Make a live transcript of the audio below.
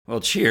Well,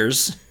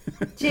 cheers.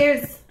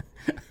 Cheers.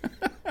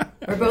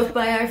 We're both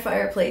by our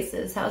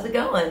fireplaces. How's it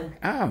going?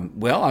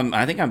 Well,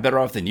 I think I'm better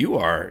off than you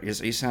are.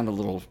 You sound a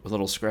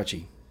little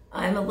scratchy.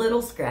 I'm a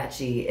little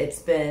scratchy. It's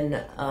been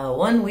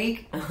 1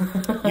 week.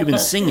 You've been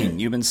singing.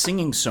 You've been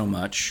singing so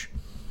much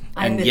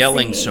I've and been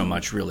yelling singing. so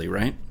much, really,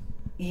 right?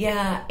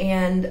 Yeah,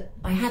 and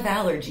I have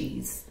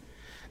allergies.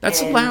 That's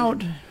And-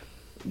 allowed.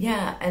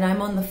 Yeah, and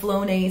I'm on the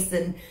Flonase,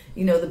 and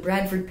the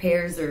Bradford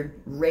pears are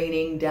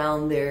raining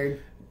down their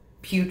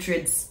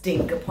putrid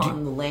stink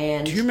upon the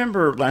land. Do you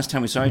remember last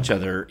time we saw each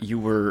other? We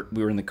were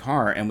in the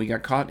car and we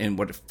got caught in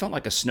what felt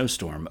like a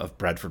snowstorm of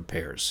Bradford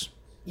pears.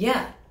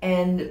 Yeah,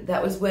 and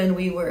that was when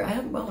we were, I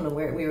don't know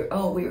where we were.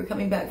 Oh, we were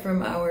coming back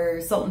from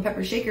our Salt and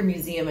Pepper Shaker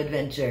Museum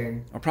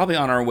adventure. Or probably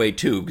on our way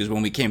too, because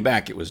when we came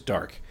back, it was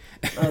dark.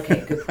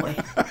 Okay, good point.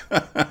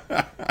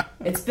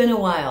 It's been a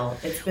while.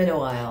 It's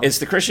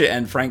the Krisha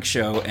and Frank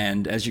show,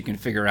 and as you can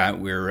figure out,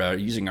 we're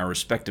using our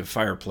respective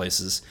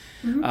fireplaces.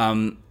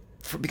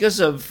 Because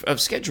of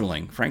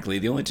scheduling, frankly.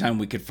 The only time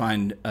we could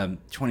find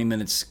 20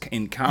 minutes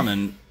in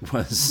common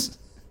was...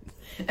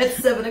 At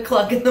 7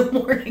 o'clock in the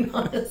morning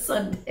on a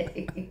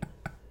Sunday.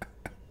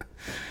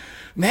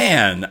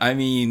 Man, I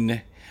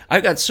mean,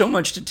 I've got so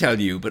much to tell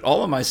you, but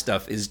all of my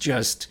stuff is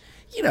just,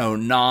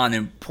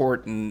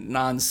 non-important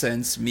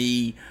nonsense.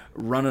 Me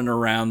running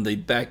around the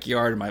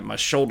backyard. My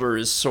shoulder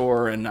is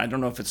sore, and I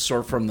don't know if it's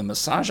sore from the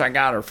massage I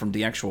got or from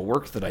the actual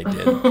work that I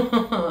did.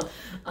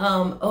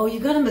 Oh, you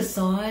got a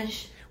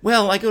massage?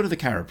 Well, I go to the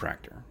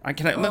chiropractor.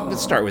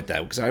 Let's start with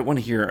that, because I want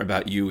to hear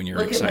about you and your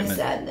Look excitement.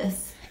 at my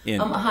sadness.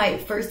 Hi,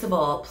 first of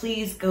all,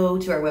 please go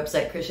to our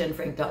website,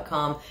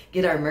 KrishaandFrank.com.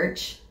 Get our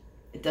merch.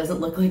 It doesn't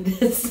look like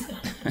this.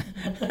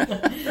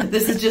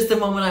 This is just the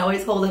moment I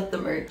always hold up the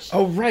merch.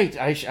 Oh, right.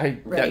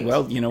 Right.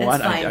 Well, you know It's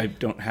what? fine. I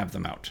don't have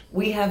them out.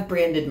 We have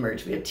branded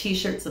merch. We have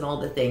t-shirts and all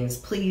the things.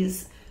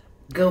 Please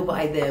go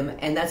buy them.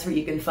 And that's where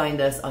you can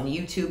find us on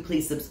YouTube.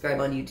 Please subscribe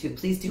on YouTube.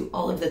 Please do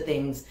all of the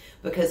things,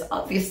 because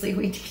obviously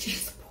we need your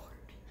support.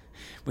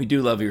 We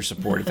do love your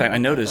support. In fact, I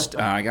noticed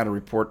I got a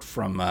report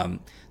from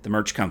the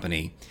merch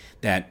company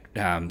that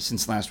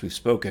since last we've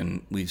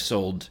spoken, we've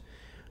sold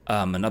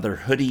another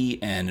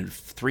hoodie and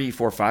 3,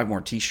 4, 5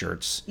 more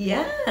T-shirts.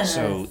 Yes.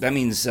 So that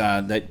means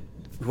that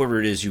whoever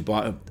it is you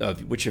bought,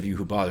 which of you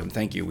who bought them,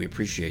 thank you. We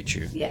appreciate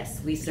you. Yes,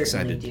 we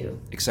certainly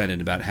do. Excited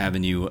about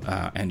having you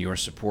and your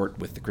support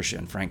with the Krisha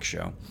and Frank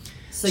show.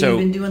 So you've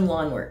been doing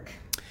lawn work.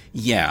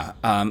 Yeah,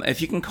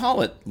 if you can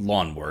call it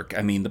lawn work.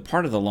 I mean, the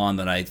part of the lawn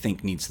that I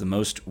think needs the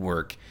most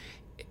work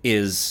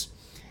is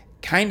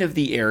kind of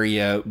the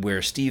area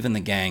where Steve and the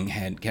gang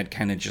had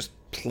kind of just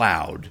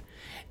plowed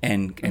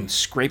and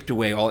scraped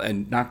away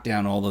and knocked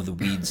down all of the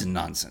weeds and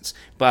nonsense.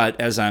 But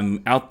as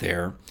I'm out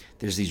there,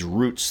 there's these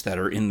roots that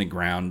are in the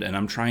ground, and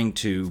I'm trying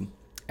to,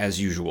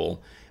 as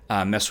usual,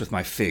 mess with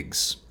my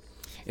figs.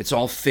 It's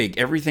all fig.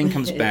 Everything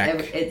comes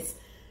back. It's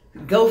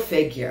go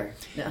figure.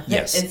 No,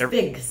 Yes, it's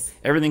figs.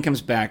 Everything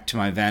comes back to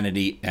my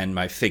vanity and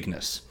my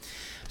figness.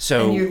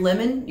 So And your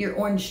lemon, your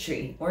orange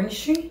tree.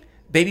 Orange tree?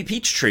 baby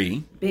peach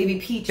tree, Baby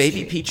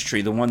peach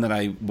tree. the one that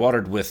I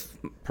watered with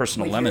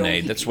personal With your own lemonade,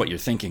 pee-pee. that's what you're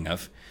thinking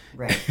of,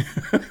 Right.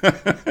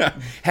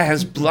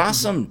 has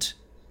blossomed.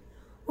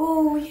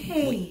 Oh,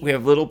 yay. We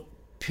have little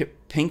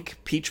pink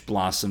peach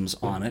blossoms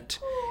on it,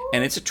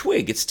 and it's a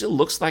twig. It still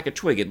looks like a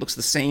twig. It looks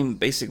the same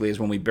basically as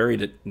when we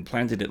buried it and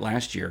planted it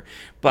last year,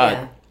 but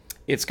Yeah.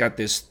 it's got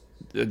these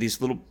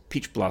little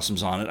peach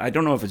blossoms on it. I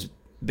don't know if it's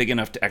big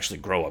enough to actually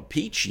grow a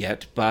peach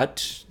yet,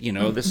 but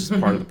this is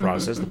part of the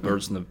process. The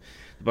birds and the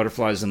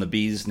butterflies and the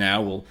bees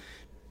now will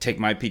take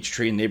my peach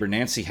tree, and neighbor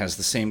Nancy has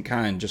the same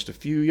kind just a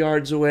few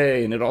yards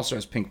away, and it also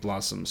has pink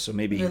blossoms. So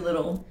maybe They're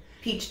little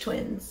peach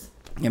twins.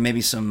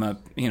 maybe some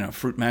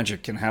fruit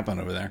magic can happen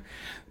over there.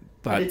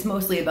 But it's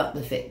mostly about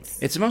the figs.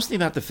 It's mostly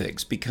about the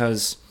figs,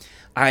 because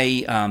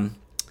I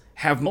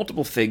have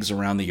multiple figs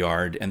around the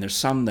yard, and there's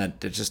some that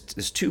just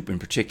is two in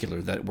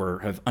particular that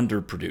have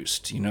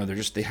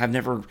underproduced. They have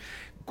never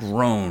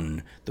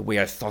grown the way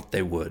I thought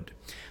they would.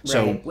 Right.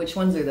 So, Which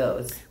ones are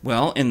those?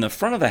 well, in the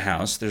front of the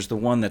house, there's the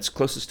one that's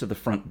closest to the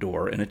front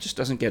door, and it just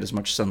doesn't get as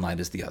much sunlight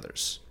as the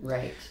others.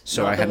 Right.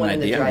 So Not I the had one an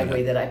in idea. the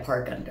driveway that I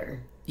park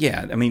under.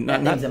 Yeah, I mean,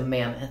 That not thing's a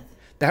mammoth.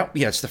 that.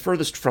 Yeah, it's the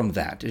furthest from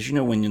that. As you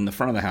know, when in the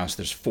front of the house,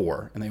 there's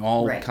 4, and they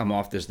all Right. come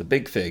off. There's the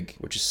big fig,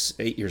 which is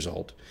 8 years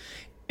old,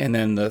 and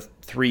then the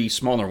 3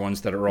 smaller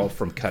ones that are all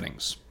from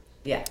cuttings.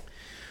 Yeah.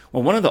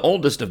 Well, one of the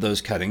oldest of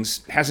those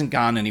cuttings hasn't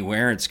gone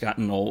anywhere. It's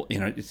gotten old.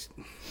 It's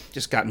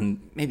just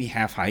gotten maybe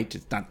half height.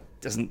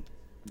 Doesn't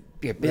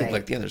get big Right.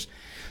 like the others.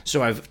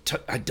 So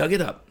I dug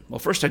it up. Well,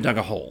 first I dug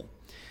a hole.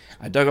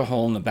 I dug a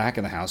hole in the back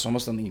of the house,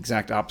 almost on the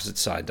exact opposite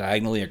side,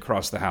 diagonally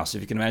across the house.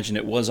 If you can imagine,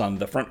 it was on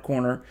the front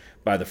corner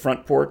by the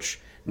front porch.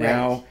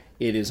 Now Right.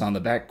 it is on the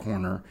back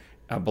corner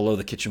below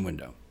the kitchen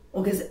window.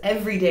 Well, because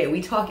every day,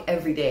 we talk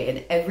every day,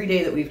 and every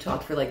day that we've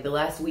talked for like the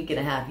last week and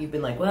a half, you've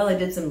been like, well, I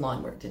did some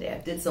lawn work today. I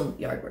did some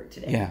yard work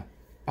today. Yeah.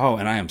 Oh,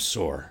 and I am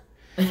sore.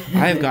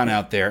 I have gone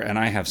out there and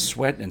I have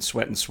sweat and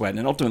sweat and sweat.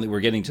 And ultimately, we're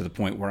getting to the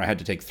point where I had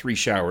to take 3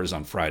 showers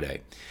on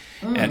Friday.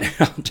 And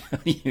I'll tell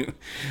you,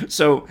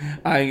 so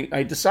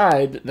I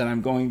decide that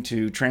I'm going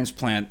to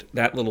transplant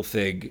that little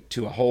fig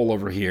to a hole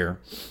over here.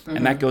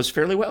 And that goes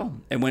fairly well.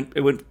 It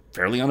went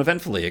fairly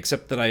uneventfully,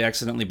 except that I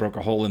accidentally broke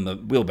a hole in the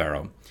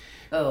wheelbarrow.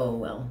 Oh,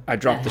 well. I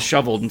dropped the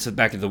shovel into the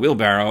back of the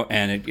wheelbarrow,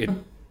 and it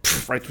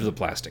right through the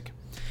plastic.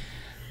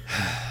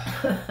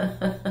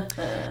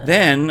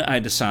 Then I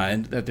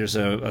decide that there's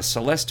a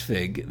Celeste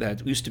fig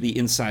that used to be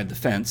inside the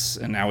fence,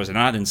 and now is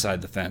not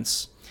inside the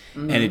fence.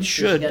 And it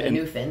should... got a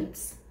new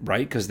fence.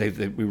 Right, because we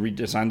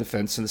redesigned the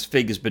fence, and this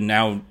fig has been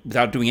now,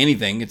 without doing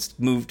anything, it's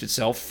moved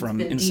itself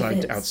from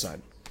inside to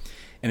outside.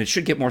 And it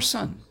should get more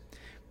sun.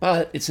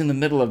 But it's in the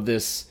middle of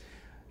this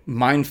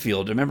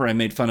minefield. Remember I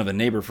made fun of a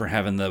neighbor for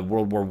having the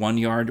World War I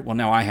yard? Well,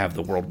 now I have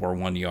the World War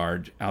I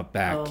yard out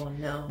back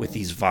with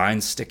these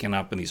vines sticking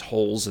up and these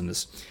holes in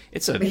this.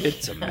 It's a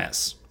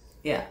mess.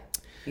 Yeah.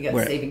 You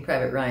got Saving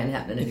Private Ryan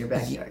happening in your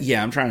backyard.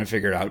 Yeah, I'm trying to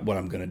figure out what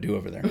I'm going to do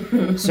over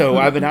there. So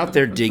I've been out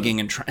there digging,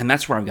 and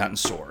that's where I've gotten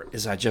sore,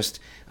 is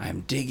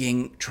I'm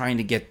digging, trying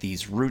to get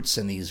these roots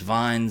and these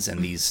vines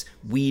and these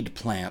weed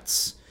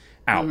plants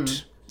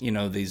out. You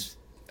know, these,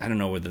 I don't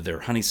know whether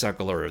they're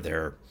honeysuckle or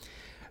they're,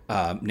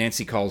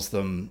 Nancy calls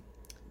them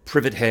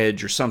privet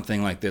hedge or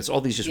something like this. All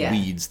these just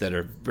weeds that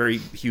are very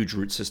huge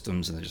root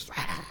systems, and they're just,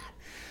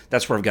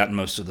 that's where I've gotten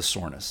most of the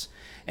soreness.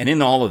 And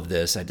in all of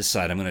this, I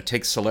decide I'm going to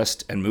take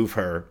Celeste and move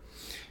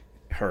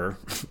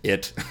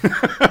it.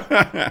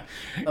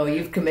 Oh,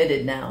 you've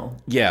committed now.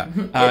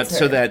 Yeah,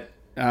 so that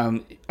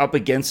up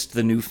against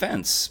the new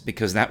fence,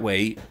 because that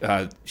way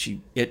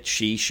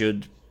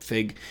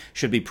fig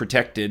should be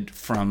protected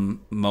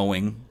from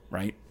mowing,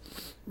 right?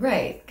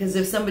 Right, because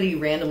if somebody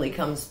randomly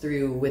comes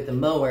through with a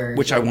mower,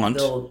 which I want.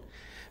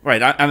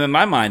 Right, I'm in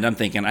my mind, I'm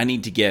thinking I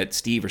need to get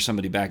Steve or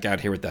somebody back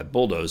out here with that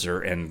bulldozer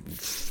and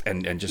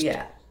just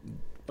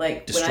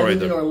Like when I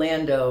lived in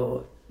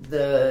Orlando,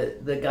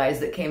 the guys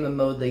that came and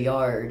mowed the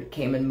yard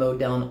came and mowed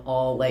down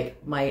all,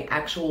 like, my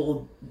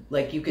actual,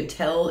 like, you could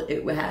tell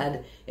it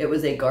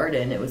was a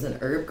garden, it was an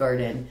herb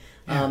garden,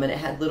 and it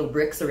had little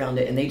bricks around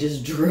it, and they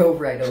just drove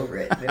right over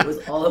it. It was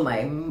all of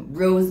my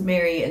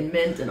rosemary and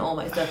mint and all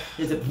my stuff.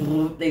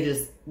 They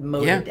just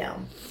mowed it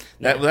down.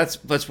 That's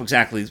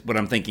exactly what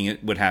I'm thinking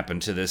it would happen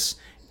to this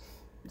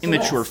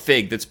immature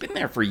fig that's been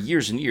there for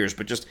years and years,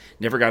 but just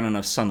never got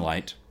enough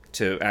sunlight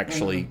to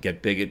actually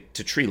get big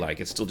to tree-like.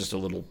 It's still just a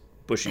little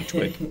bushy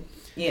twig.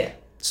 Yeah.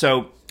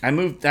 So I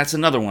moved. That's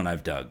another one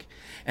I've dug.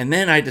 And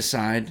then I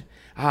decide,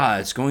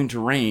 it's going to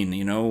rain.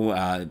 You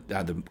know,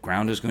 the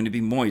ground is going to be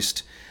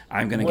moist.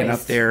 I'm going to get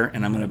up there,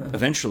 and I'm going to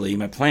eventually,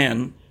 my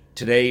plan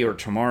today or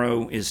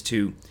tomorrow is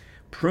to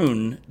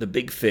prune the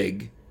big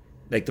fig,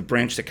 like the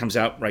branch that comes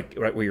out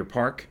right where you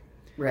park.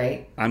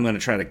 Right. I'm going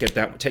to try to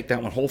take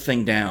that whole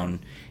thing down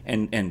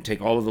and take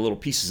all of the little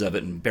pieces of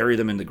it and bury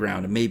them in the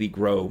ground and maybe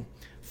grow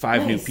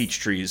 5 new peach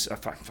trees,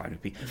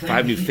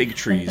 5 new fig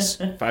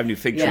trees, 5 new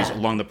fig trees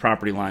along the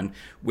property line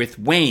with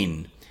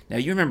Wayne. Now,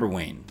 you remember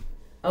Wayne.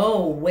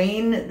 Oh,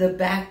 Wayne, the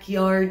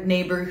backyard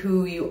neighbor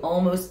who you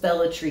almost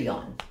fell a tree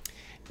on.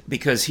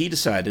 Because he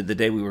decided the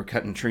day we were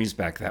cutting trees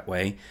back that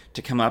way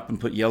to come up and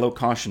put yellow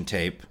caution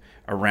tape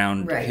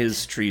around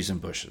his trees and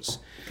bushes.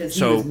 Because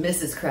he was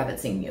Mrs.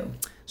 Kravitzing you.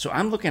 So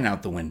I'm looking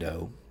out the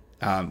window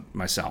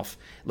myself,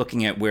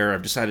 looking at where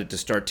I've decided to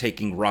start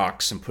taking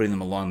rocks and putting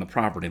them along the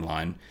property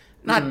line.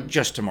 Not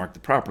just to mark the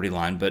property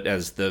line, but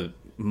as the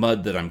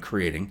mud that I'm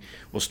creating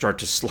will start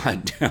to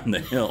slide down the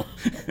hill.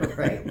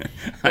 Right.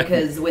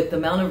 Because with the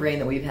amount of rain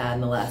that we've had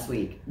in the last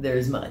week,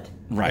 there's mud.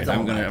 Right.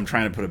 I'm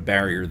trying to put a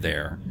barrier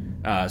there.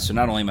 So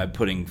not only am I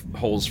putting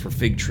holes for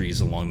fig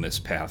trees along this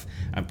path,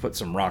 I put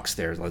some rocks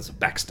there as a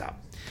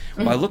backstop.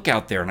 Well, I look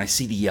out there and I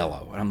see the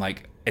yellow, and I'm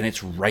like, and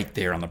it's right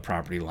there on the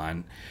property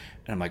line.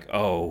 And I'm like,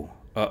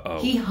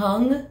 He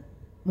hung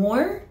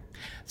more?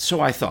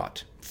 So I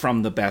thought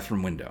from the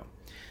bathroom window.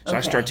 So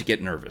I start to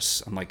get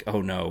nervous. I'm like, oh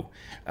no,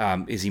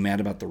 is he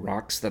mad about the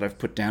rocks that I've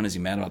put down? Is he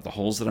mad about the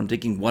holes that I'm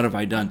digging? What have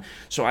I done?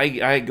 So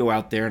I go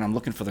out there and I'm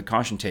looking for the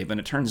caution tape, and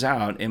it turns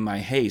out in my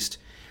haste,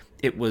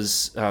 it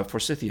was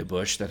forsythia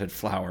bush that had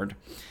flowered.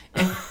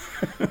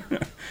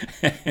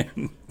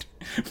 And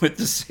with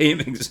the same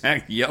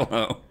exact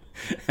yellow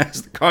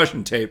as the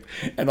caution tape,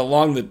 and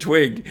along the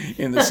twig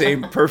in the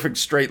same perfect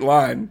straight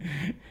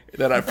line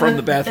that from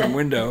the bathroom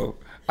window.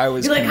 I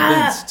was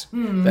convinced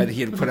that he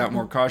had put out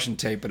more caution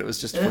tape, but it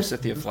was just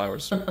forsythia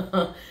flowers.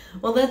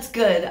 Well, that's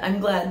good. I'm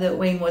glad that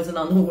Wayne wasn't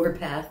on the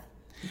warpath.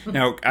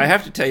 Now, I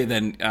have to tell you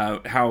then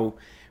how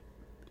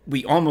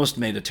we almost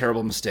made a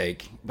terrible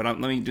mistake, but let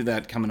me do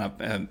that coming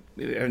up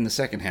in the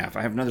second half.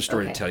 I have another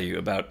story to tell you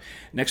about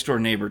next door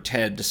neighbor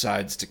Ted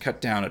decides to cut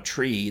down a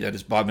tree that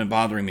has been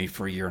bothering me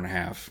for a year and a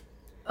half.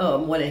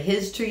 One of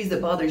his trees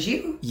that bothers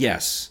you?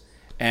 Yes.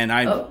 And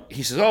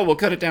he says, we'll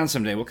cut it down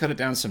someday. We'll cut it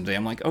down someday.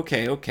 I'm like,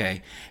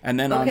 okay. And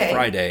then on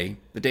Friday,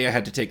 the day I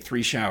had to take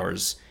 3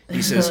 showers,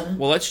 he says,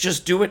 well, let's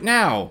just do it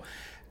now.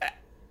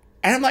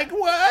 And I'm like,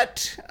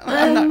 what?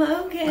 I'm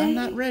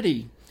not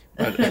ready.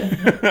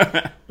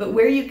 But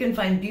where you can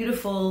find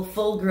beautiful,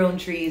 full-grown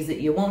trees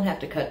that you won't have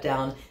to cut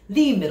down,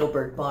 the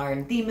Middleburg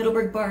Barn,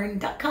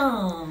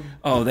 themiddleburgbarn.com.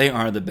 Oh, they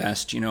are the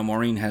best.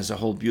 Maureen has a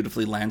whole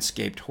beautifully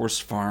landscaped horse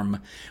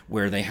farm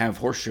where they have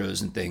horse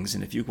shows and things.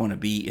 And if you want to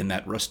be in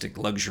that rustic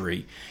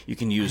luxury, you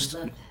can use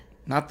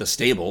not the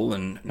stable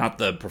and not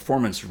the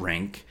performance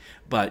rink,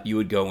 but you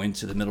would go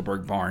into the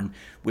Middleburg Barn,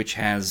 which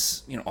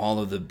has all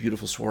of the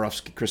beautiful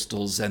Swarovski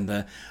crystals and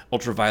the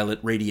ultraviolet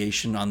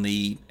radiation on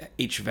the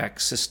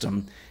HVAC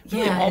system.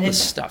 Really, all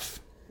this stuff.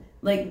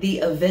 Like the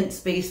event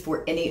space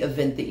for any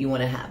event that you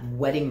want to have.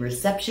 Wedding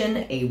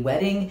reception, a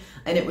wedding.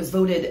 And it was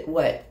voted,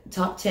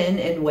 top 10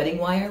 in Wedding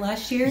Wire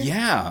last year?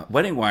 Yeah,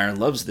 Wedding Wire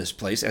loves this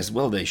place, as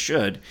well they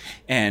should.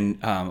 And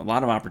a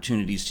lot of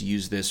opportunities to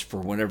use this for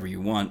whatever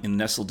you want. And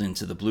nestled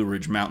into the Blue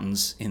Ridge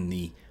Mountains in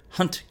the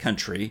Hunt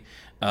country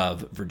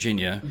of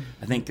Virginia.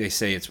 I think they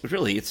say it's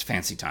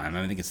fancy time.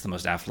 I think it's the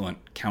most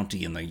affluent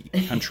county in the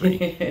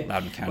country,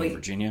 Loudoun County,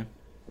 Virginia.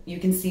 You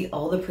can see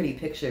all the pretty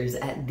pictures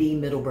at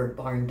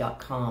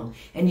themiddleburgbarn.com,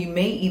 and you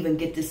may even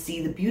get to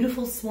see the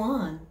beautiful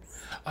swans.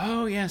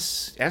 Oh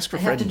yes, ask for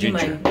Fred and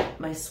Ginger.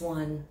 My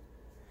swan.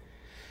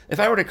 If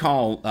I were to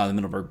call the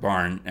Middleburg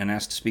Barn and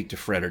ask to speak to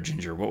Fred or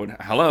Ginger,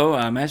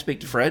 hello, may I speak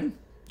to Fred?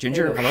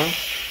 Ginger, hello?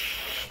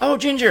 Oh,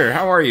 Ginger,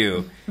 how are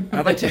you?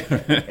 I'd like to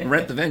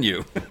rent the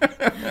venue.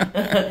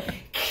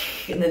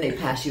 And then they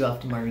pass you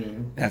off to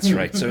Maureen. That's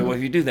right. So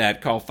if you do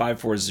that, call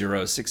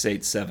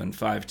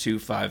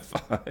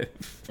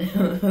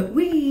 540-687-5255.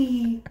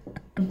 Wee!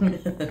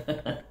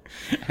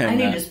 I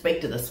need to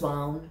speak to the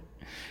swan.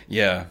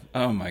 Yeah.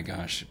 Oh, my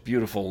gosh.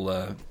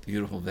 Beautiful,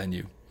 beautiful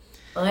venue.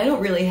 Well, I don't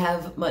really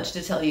have much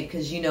to tell you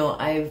because,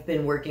 I've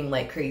been working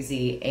like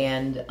crazy.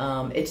 And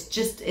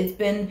it's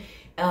been...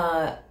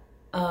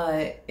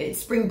 it's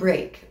spring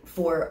break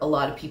for a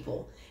lot of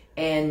people,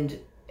 and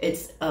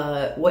it's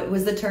what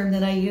was the term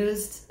that I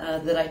used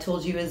that I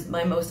told you is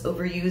my most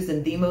overused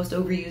and the most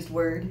overused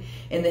word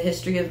in the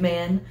history of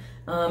man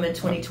in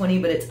 2020,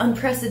 but it's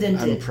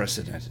unprecedented.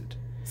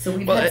 So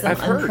we've had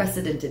some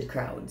unprecedented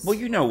crowds. Well,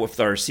 with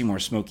our Seymour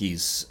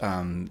Smokies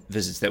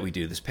visits that we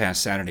do, this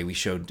past Saturday we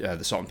showed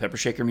the Salt and Pepper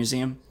Shaker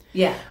Museum.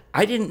 Yeah.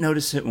 I didn't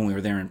notice it when we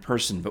were there in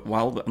person, but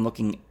while I'm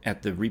looking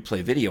at the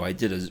replay video, I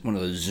did one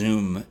of those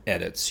zoom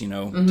edits,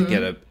 to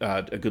get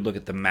a good look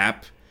at the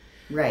map.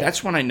 Right.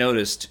 That's when I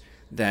noticed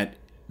that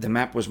the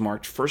map was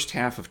marked first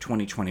half of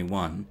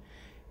 2021,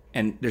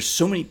 and there's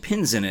so many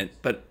pins in it,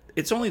 but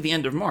it's only the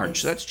end of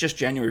March. So that's just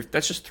January.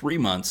 That's just 3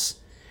 months.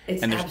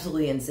 It's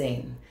absolutely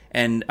insane.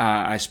 And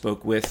I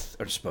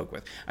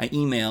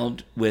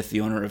emailed with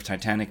the owner of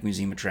Titanic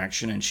Museum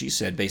Attraction, and she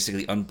said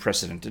basically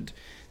unprecedented.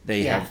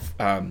 They have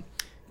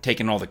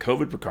taken all the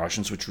COVID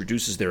precautions, which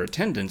reduces their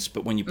attendance.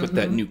 But when you put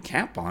that new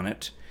cap on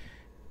it,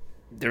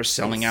 they're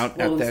selling out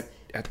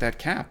at that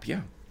cap.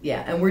 Yeah.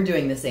 Yeah, and we're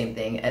doing the same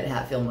thing at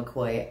Hatfield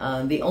McCoy.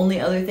 The only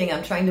other thing,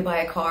 I'm trying to buy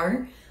a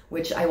car,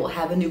 which I will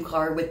have a new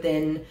car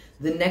within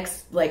the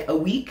next a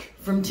week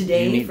from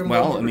today.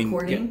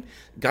 Recording.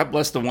 God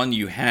bless the one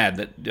you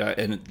had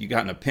and you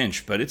got in a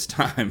pinch, but it's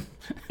time.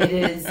 It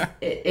is.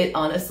 It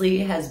honestly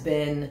has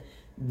been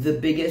the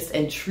biggest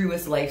and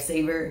truest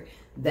lifesaver.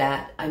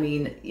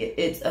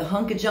 It's a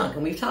hunk of junk,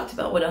 and we've talked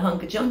about what a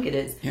hunk of junk it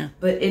is. Yeah.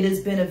 But it has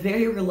been a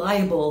very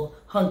reliable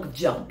hunk of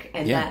junk,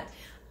 and that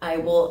I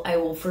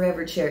will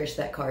forever cherish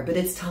that car. But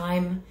it's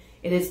time.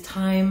 It is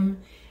time,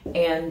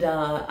 and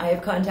I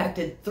have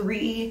contacted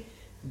 3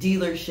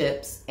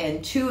 dealerships,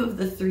 and 2 of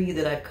the 3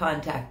 that I've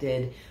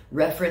contacted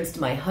referenced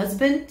my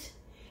husband,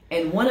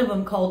 and one of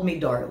them called me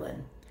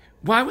darling.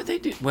 Why would they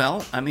do?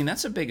 Well,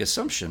 that's a big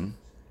assumption.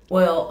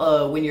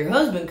 Well, when your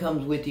husband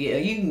comes with you,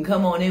 you can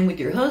come on in with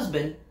your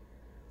husband.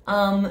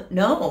 No.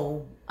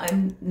 No.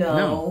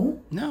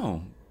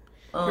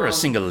 You're a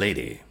single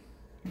lady.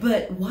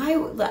 But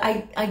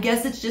why? I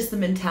guess it's just the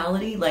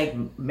mentality,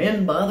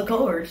 men buy the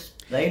cars.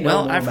 They know.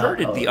 Well, I've heard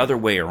it the other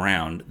way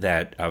around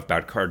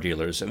about car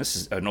dealers, and this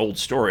is an old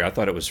story. I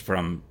thought it was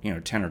from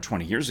 10 or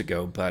 20 years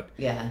ago, but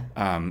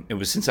it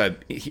was since I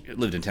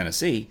lived in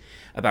Tennessee,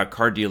 about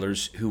car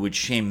dealers who would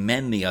shame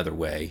men the other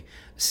way,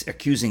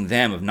 accusing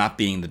them of not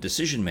being the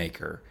decision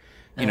maker.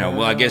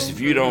 Well, I guess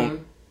if you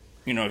don't,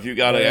 if you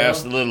got to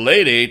ask the little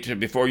lady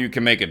before you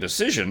can make a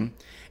decision.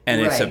 And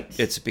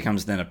it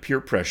becomes then a peer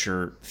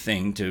pressure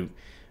thing to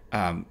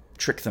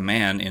trick the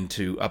man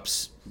into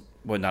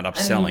not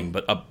upselling,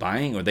 but up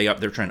buying, or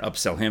they're trying to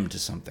upsell him to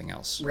something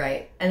else.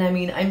 Right.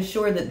 And I'm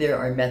sure that there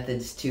are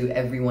methods to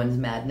everyone's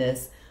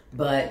madness,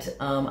 but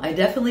I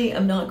definitely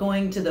am not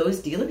going to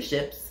those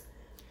dealerships.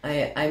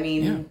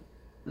 And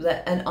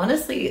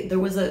honestly, there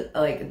was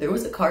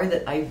a car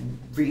that I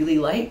really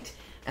liked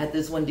at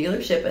this one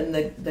dealership, and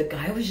the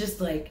guy was just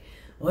like,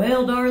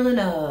 well, darling,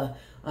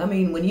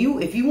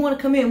 if you want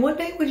to come in, what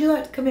day would you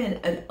like to come in?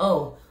 And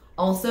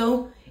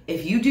also,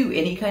 if you do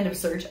any kind of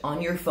search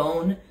on your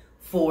phone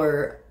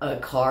for a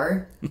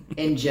car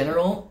in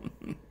general,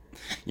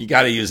 you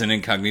got to use an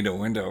incognito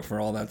window for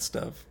all that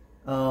stuff.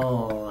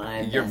 Oh,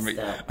 I messed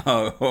up.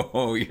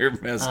 Oh,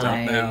 you're messed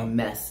up now. I'm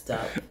messed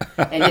up.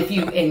 And if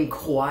you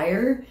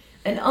inquire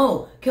And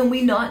can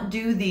we not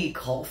do the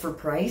call for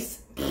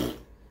price?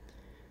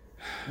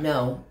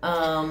 No.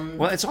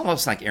 Well, it's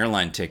almost like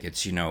airline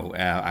tickets.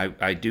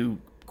 I do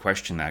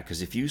question that,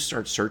 because if you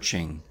start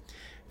searching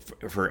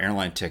for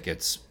airline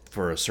tickets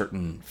for a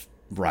certain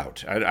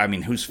route, I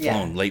mean, who's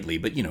flown lately?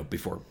 But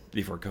before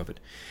COVID,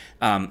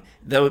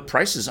 the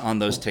prices on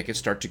those tickets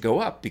start to go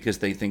up because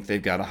they think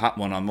they've got a hot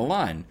one on the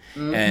line,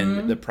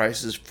 and the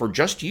prices for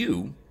just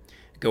you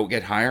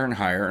get higher and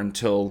higher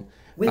until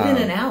within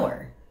an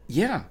hour.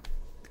 Yeah,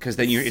 because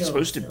then it's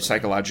supposed to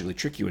psychologically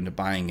trick you into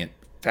buying it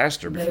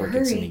faster before it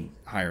gets any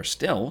higher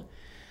still.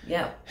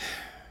 Yeah.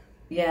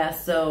 Yeah,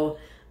 so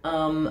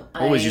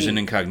always use an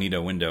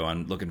incognito window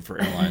on looking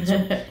for airlines.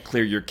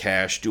 Clear your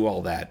cache, do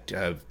all that.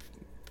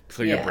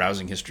 Clear your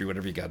browsing history,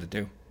 whatever you got to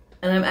do.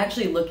 And I'm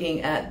actually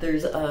looking at,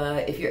 there's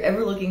if you're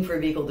ever looking for a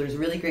vehicle, there's a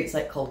really great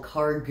site called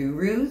Car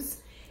Gurus.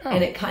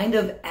 And it kind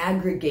of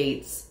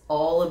aggregates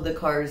all of the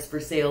cars for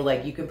sale.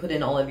 Like, you can put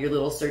in all of your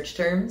little search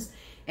terms,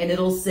 and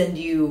it'll send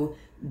you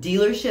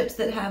dealerships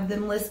that have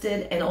them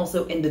listed and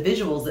also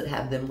individuals that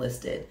have them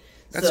listed.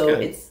 That's so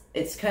good.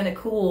 it's kind of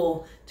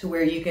cool to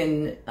where you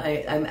can,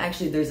 I'm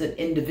actually, there's an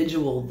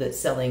individual that's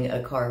selling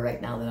a car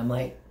right now that I'm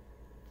like,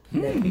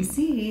 let me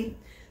see.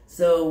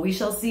 So we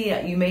shall see.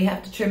 You may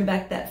have to trim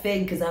back that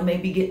fig because I may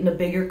be getting a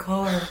bigger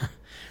car.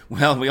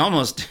 Well, we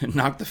almost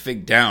knocked the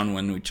fig down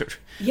when we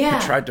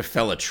tried to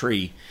fell a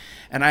tree.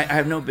 And I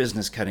have no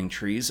business cutting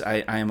trees.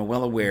 I am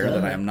well aware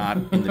that I am not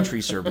in the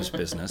tree service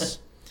business.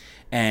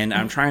 And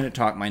I'm trying to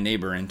talk my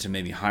neighbor into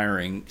maybe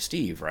hiring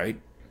Steve, right?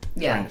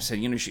 Yeah. Trying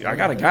to say, I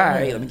got a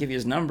guy. Let me give you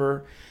his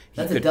number.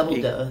 That's a double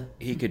duh.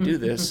 He could do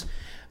this.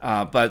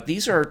 But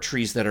these are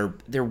trees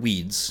they're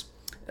weeds.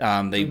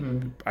 I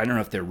don't know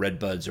if they're red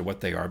buds or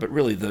what they are, but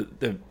really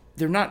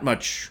they're not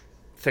much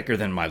thicker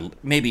than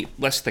maybe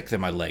less thick than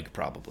my leg,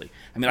 probably.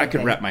 I mean, I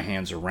could wrap my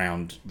hands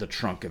around the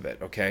trunk of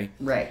it, okay?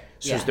 Right.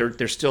 So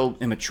they're still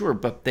immature,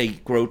 but they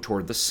grow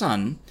toward the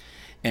sun.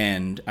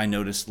 And I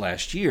noticed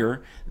last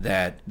year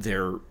that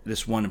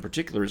this one in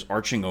particular is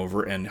arching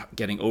over and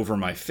getting over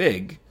my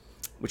fig,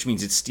 which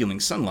means it's stealing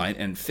sunlight,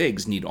 and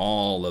figs need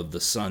all of the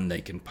sun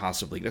they can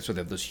possibly. That's why they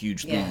have those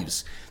huge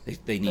leaves.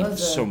 They need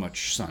so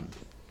much sun.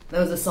 That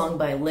was a song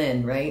by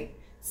Lynn, right?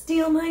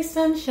 Steal my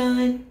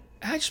sunshine.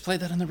 I just played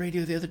that on the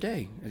radio the other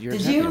day. You're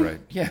Did exactly you? right.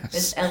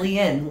 Yes. It's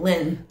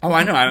Lynn. Oh,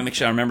 I know. I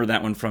remember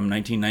that one from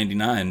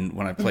 1999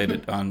 when I played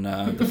it on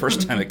the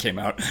first time it came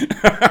out.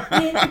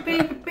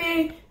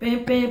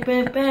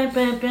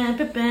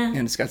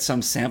 And it's got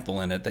some sample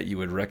in it that you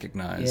would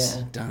recognize.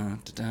 Yeah. Da,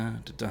 da, da,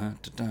 da,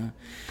 da,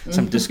 da.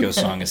 Some disco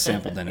song is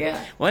sampled in it.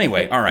 Yeah. Well,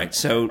 anyway, all right.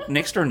 So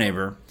next door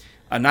neighbor,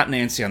 not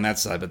Nancy on that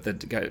side, but the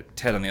guy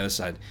Ted on the other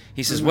side.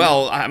 He says,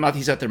 "Well,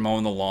 he's out there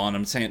mowing the lawn.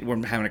 I'm saying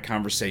we're having a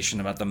conversation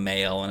about the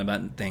mail and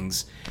about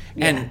things."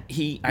 Yeah.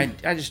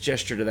 And I just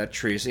gestured to that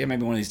tree. I said, "Yeah,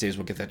 maybe one of these days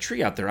we'll get that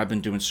tree out there." I've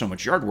been doing so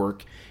much yard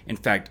work. In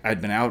fact,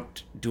 I'd been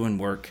out doing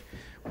work.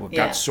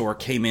 Got sore,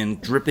 came in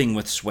dripping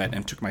with sweat,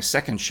 and took my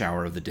second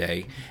shower of the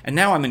day. And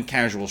now I'm in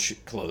casual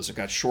clothes. I've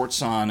got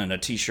shorts on and a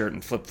T-shirt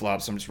and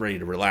flip-flops. I'm just ready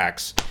to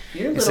relax.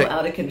 You're a little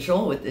out of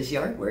control with this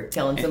yard work,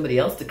 telling somebody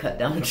else to cut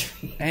down a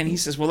tree. And he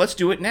says, "Well, let's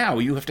do it now.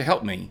 You have to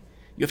help me.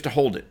 You have to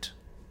hold it."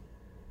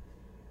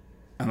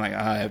 I'm like,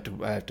 I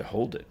have to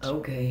hold it.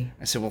 Okay.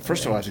 I said, "Well,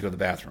 first of all, I have to go to the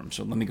bathroom,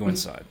 so let me go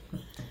inside."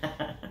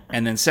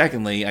 And then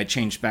secondly, I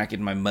changed back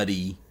in my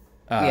muddy,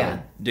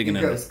 digging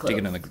in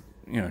the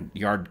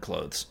yard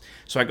clothes.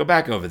 So I go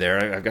back over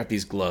there. I've got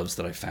these gloves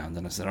that I found,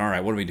 and I said, "All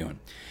right, what are we doing?"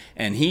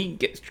 And he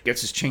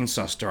gets his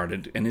chainsaw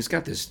started, and he's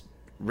got this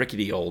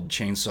rickety old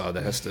chainsaw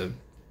that has to,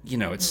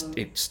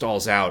 it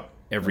stalls out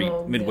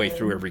midway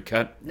through every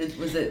cut.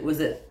 Was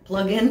it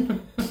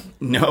plug-in?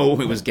 No,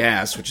 it was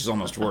gas, which is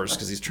almost worse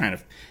because he's trying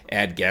to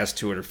add gas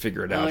to it or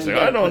figure it out. He's like,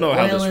 I don't know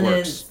how this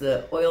works. It's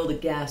the oil to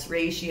gas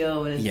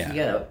ratio, and you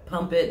gotta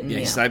pump it.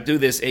 And So I do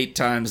this 8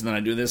 times, and then I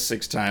do this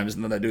 6 times,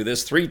 and then I do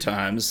this 3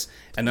 times,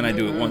 and then I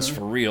do it once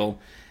for real.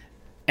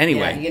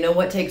 Anyway, you know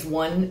what takes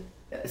one?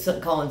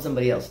 Calling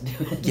somebody else to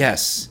do it.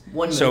 Yes.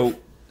 One move.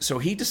 So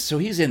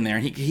he's in there.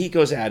 He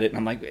goes at it, and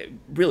I'm like,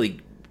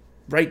 really,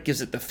 right?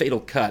 Gives it the fatal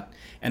cut,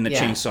 and the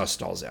chainsaw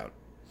stalls out.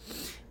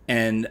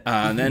 And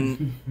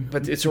then,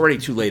 but it's already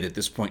too late at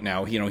this point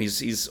now.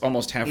 He's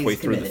almost halfway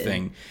through the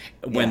thing.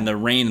 When the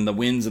rain and the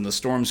winds and the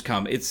storms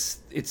come, it's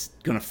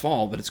going to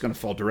fall, but it's going to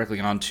fall directly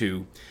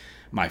onto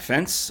my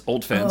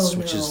old fence,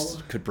 which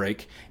could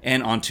break,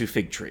 and onto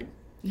fig tree.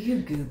 You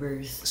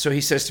goobers. So he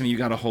says to me, "You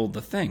got to hold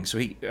the thing." So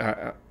he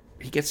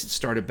gets it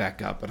started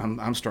back up, and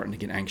I'm starting to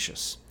get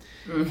anxious.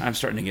 I'm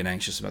starting to get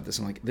anxious about this.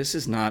 I'm like, this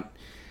is not.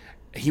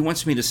 He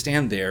wants me to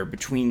stand there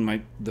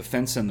between the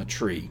fence and the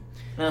tree,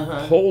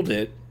 hold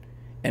it.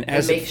 And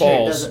as it falls, make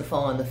sure it doesn't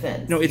fall on the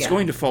fence. No, it's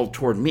going to fall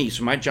toward me.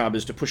 So my job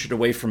is to push it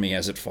away from me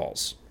as it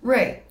falls.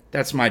 Right.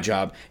 That's my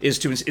job. Is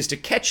to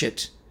catch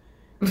it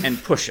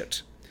and push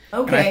it.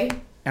 Okay.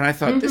 And I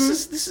thought this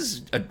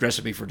is a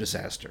recipe for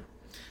disaster.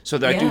 So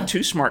I do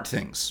 2 smart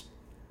things.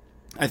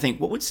 I think,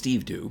 what would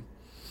Steve do?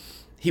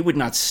 He would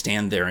not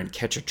stand there and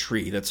catch a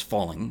tree that's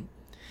falling.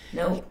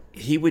 No.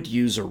 He would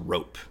use a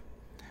rope.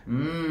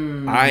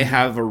 I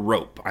have a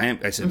rope.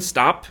 I said,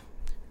 stop.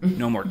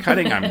 No more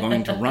cutting. I'm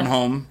going to run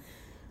home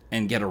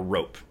and get a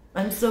rope.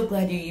 I'm so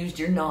glad you used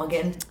your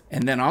noggin.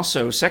 And then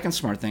also, second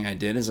smart thing I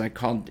did is I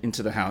called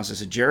into the house. I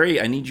said,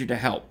 Jerry, I need you to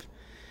help.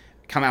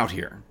 Come out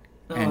here.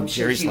 And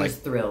Jerry's she was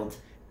thrilled.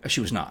 She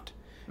was not.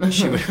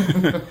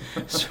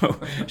 So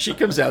she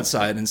comes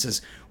outside and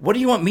says, what do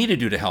you want me to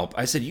do to help?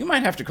 I said, you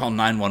might have to call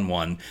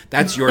 911.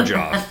 That's your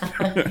job.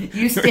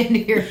 You stand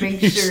here, make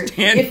sure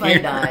if I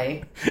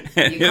die,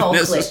 you call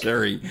if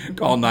necessary,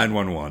 call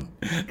 911.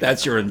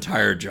 That's your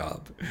entire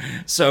job.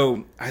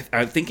 So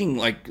I'm thinking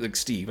like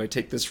Steve, I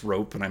take this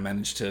rope and I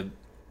managed to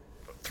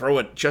throw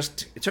it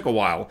it took a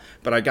while,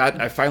 but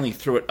I finally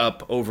threw it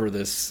up over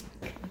this.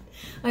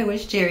 I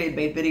wish Jerry had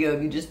made video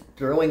of you just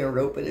throwing a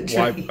rope at a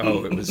tree.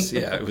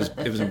 It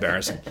was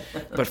embarrassing.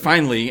 But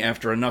finally,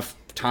 after enough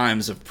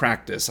times of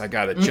practice, I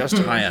got it just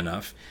high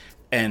enough,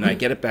 and I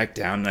get it back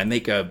down, and I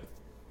make a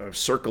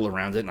circle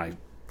around it, and I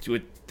do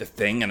the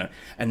thing,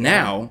 and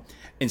now,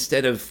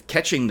 instead of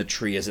catching the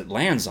tree as it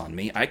lands on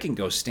me, I can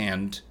go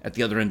stand at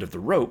the other end of the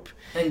rope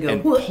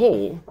and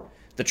pull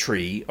the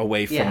tree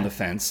away from the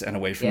fence and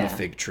away from the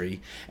fig tree,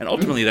 and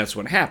ultimately that's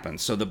what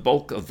happens. So the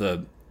bulk of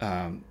the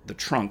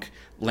trunk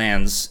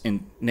lands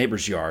in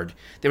neighbor's yard.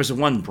 There was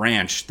one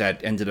branch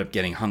that ended up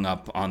getting hung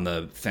up on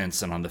the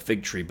fence and on the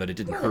fig tree, but it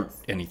didn't hurt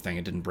anything.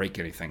 It didn't break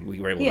anything.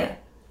 We were able to.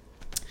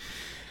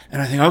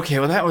 And I think, okay,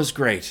 well, that was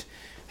great.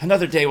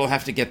 Another day we'll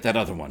have to get that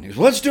other one. He goes,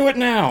 let's do it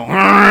now.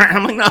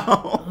 I'm like, no.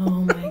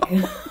 Oh, my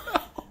God.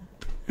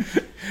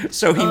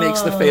 So he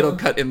makes the fatal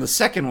cut in the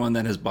second one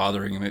that has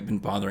been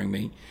bothering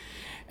me.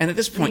 And at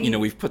this point,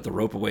 we've put the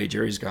rope away.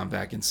 Jerry's gone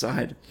back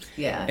inside.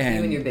 Yeah,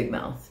 you and your big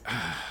mouth.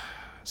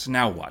 So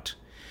now what?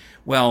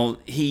 Well,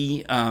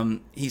 he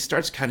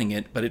starts cutting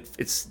it, but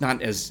it's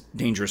not as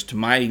dangerous to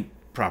my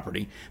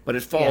property, but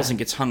it falls and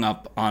gets hung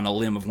up on a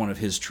limb of one of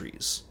his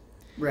trees.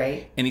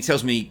 Right. And he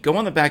tells me, go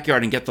in the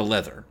backyard and get the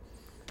leather.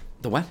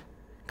 The what?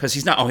 Because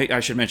he's not, I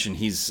should mention,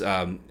 he's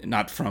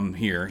not from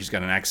here. He's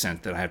got an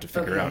accent that I have to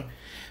figure out.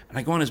 And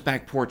I go on his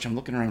back porch, I'm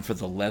looking around for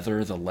the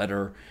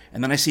letter,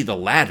 and then I see the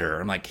ladder.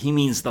 I'm like, he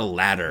means the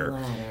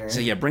ladder. So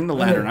yeah, bring the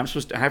ladder, and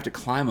I have to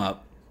climb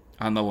up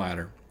on the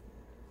ladder.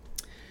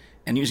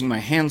 And using my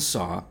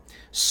handsaw,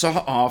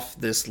 saw off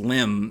this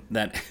limb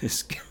that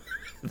is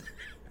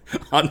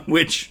on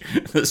which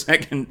the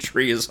second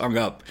tree is hung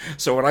up.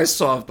 So when I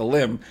saw off the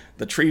limb,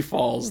 the tree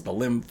falls, the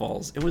limb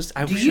falls.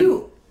 Do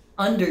you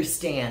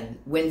understand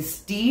when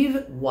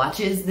Steve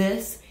watches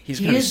this? He's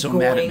going to be so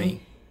mad at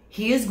me.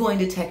 He is going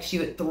to text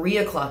you at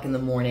 3:00 in the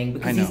morning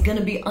because he's going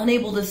to be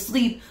unable to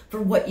sleep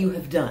for what you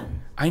have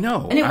done. I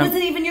know. And it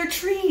wasn't even your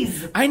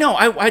trees. I know.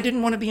 I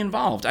didn't want to be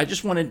involved. I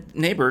just wanted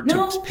neighbor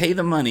to pay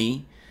the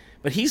money.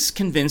 But he's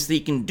convinced that he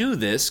can do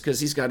this because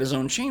he's got his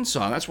own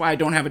chainsaw. That's why I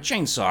don't have a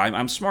chainsaw.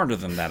 I'm smarter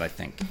than that, I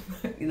think.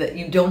 That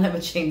you don't have a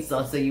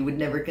chainsaw, so you would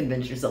never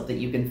convince yourself that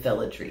you can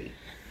fell a tree.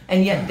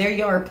 And yet there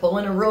you are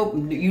pulling a rope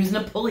and using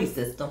a pulley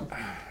system.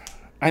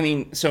 I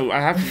mean, so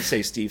I have to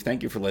say, Steve,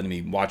 thank you for letting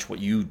me watch what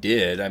you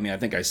did. I mean, I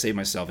think I saved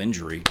myself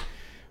injury.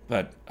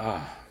 But,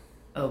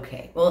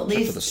 okay. Well, at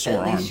least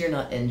you're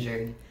not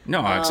injured.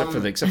 No, except for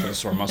the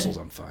sore muscles,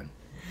 I'm fine.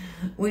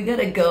 We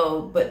gotta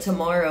go, but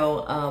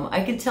tomorrow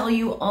I could tell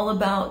you all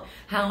about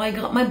how I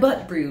got my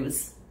butt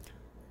bruise.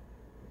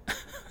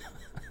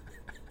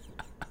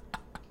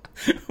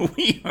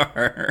 We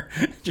are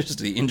just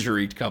the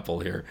injuried couple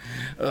here.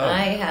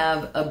 I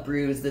have a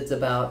bruise that's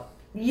about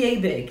yay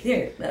big.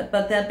 Here,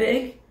 about that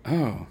big.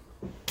 Oh.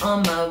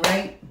 On my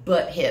right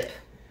butt hip.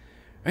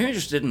 Are you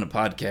interested in a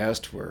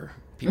podcast where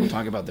people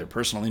talk about their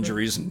personal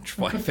injuries and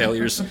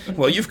failures?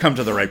 Well, you've come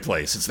to the right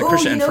place. It's the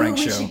Krisha and Frank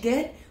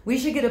Show. We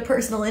should get a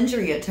personal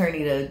injury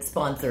attorney to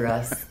sponsor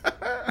us.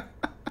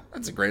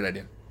 That's a great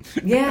idea.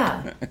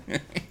 Yeah.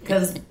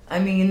 Because, I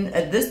mean,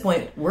 at this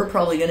point, we're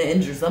probably going to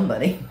injure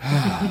somebody.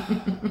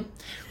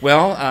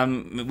 Well,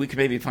 we could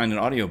maybe find an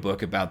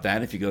audiobook about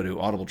that if you go to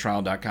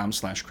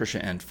audibletrial.com/Krisha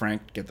and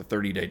Frank, get the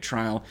 30-day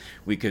trial.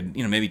 We could,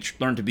 maybe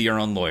learn to be our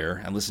own lawyer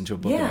and listen to a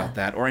book about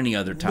that or any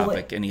other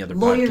topic, any other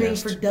podcast. Lawyering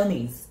for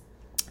dummies.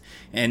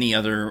 Any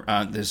other,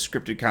 the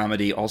scripted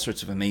comedy, all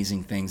sorts of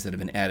amazing things that have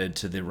been added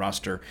to the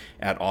roster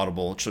at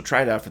Audible. So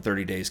try it out for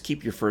 30 days.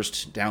 Keep your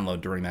first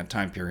download during that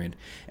time period.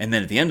 And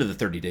then at the end of the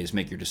 30 days,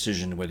 make your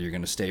decision whether you're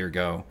going to stay or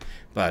go.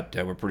 But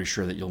we're pretty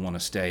sure that you'll want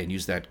to stay and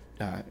use that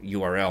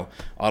URL,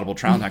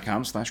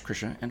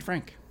 audibletrial.com/Krisha and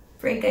Frank.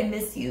 Frank, I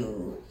miss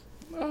you.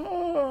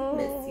 Oh.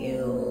 Miss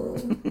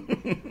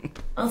you.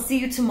 I'll see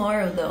you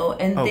tomorrow, though.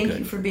 And thank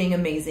you for being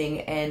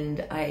amazing.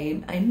 And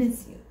I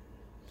miss you.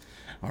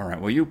 All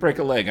right. Well, you break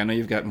a leg. I know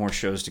you've got more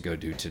shows to go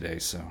do today,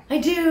 so. I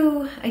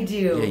do.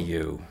 Yeah,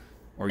 you.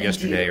 Or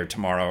yesterday or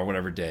tomorrow or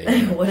whatever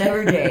day.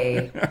 Whatever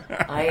day.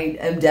 I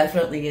am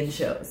definitely in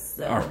shows.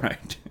 So. All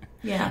right.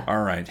 Yeah.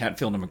 All right.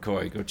 Hatfield and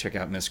McCoy. Go check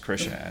out Miss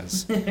Krisha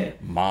as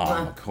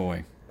Mom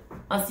McCoy.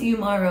 I'll see you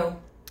tomorrow.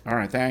 All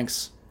right.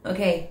 Thanks.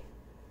 Okay.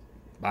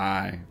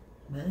 Bye.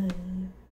 Bye.